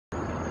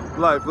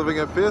Life, living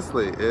it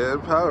fiercely,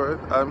 empowered.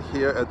 I'm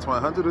here at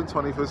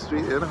 125th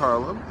Street in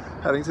Harlem,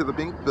 heading to the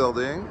Mink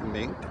Building.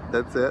 Mink,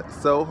 that's it.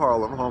 So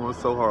Harlem, home of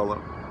So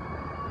Harlem.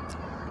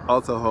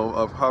 Also home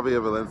of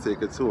Javier Valencia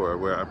Couture,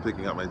 where I'm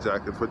picking up my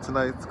jacket for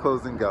tonight's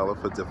closing gala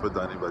for Different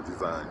Dining by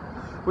Design.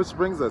 Which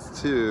brings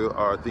us to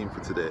our theme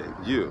for today,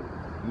 you,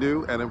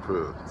 new and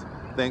improved.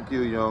 Thank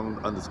you,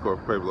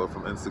 Young_Pueblo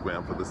from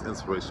Instagram for this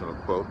inspirational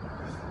quote.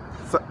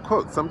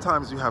 Quote,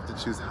 sometimes you have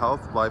to choose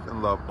health, life,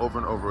 and love over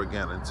and over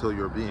again until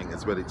your being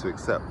is ready to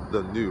accept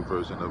the new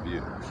version of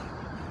you.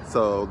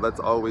 So let's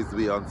always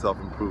be on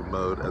self-improve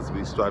mode as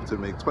we strive to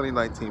make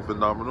 2019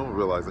 phenomenal,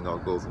 realizing our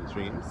goals and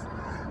dreams.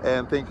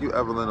 And thank you,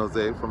 Evelyn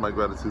Jose, from my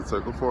gratitude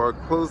circle for our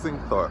closing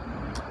thought.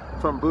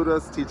 From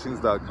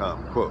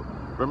BuddhaSteachings.com, quote,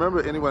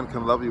 remember anyone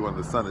can love you when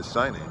the sun is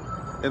shining.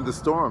 In the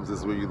storms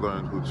is where you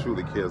learn who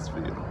truly cares for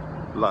you.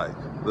 Life,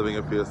 living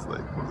it fiercely,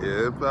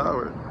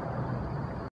 empowered.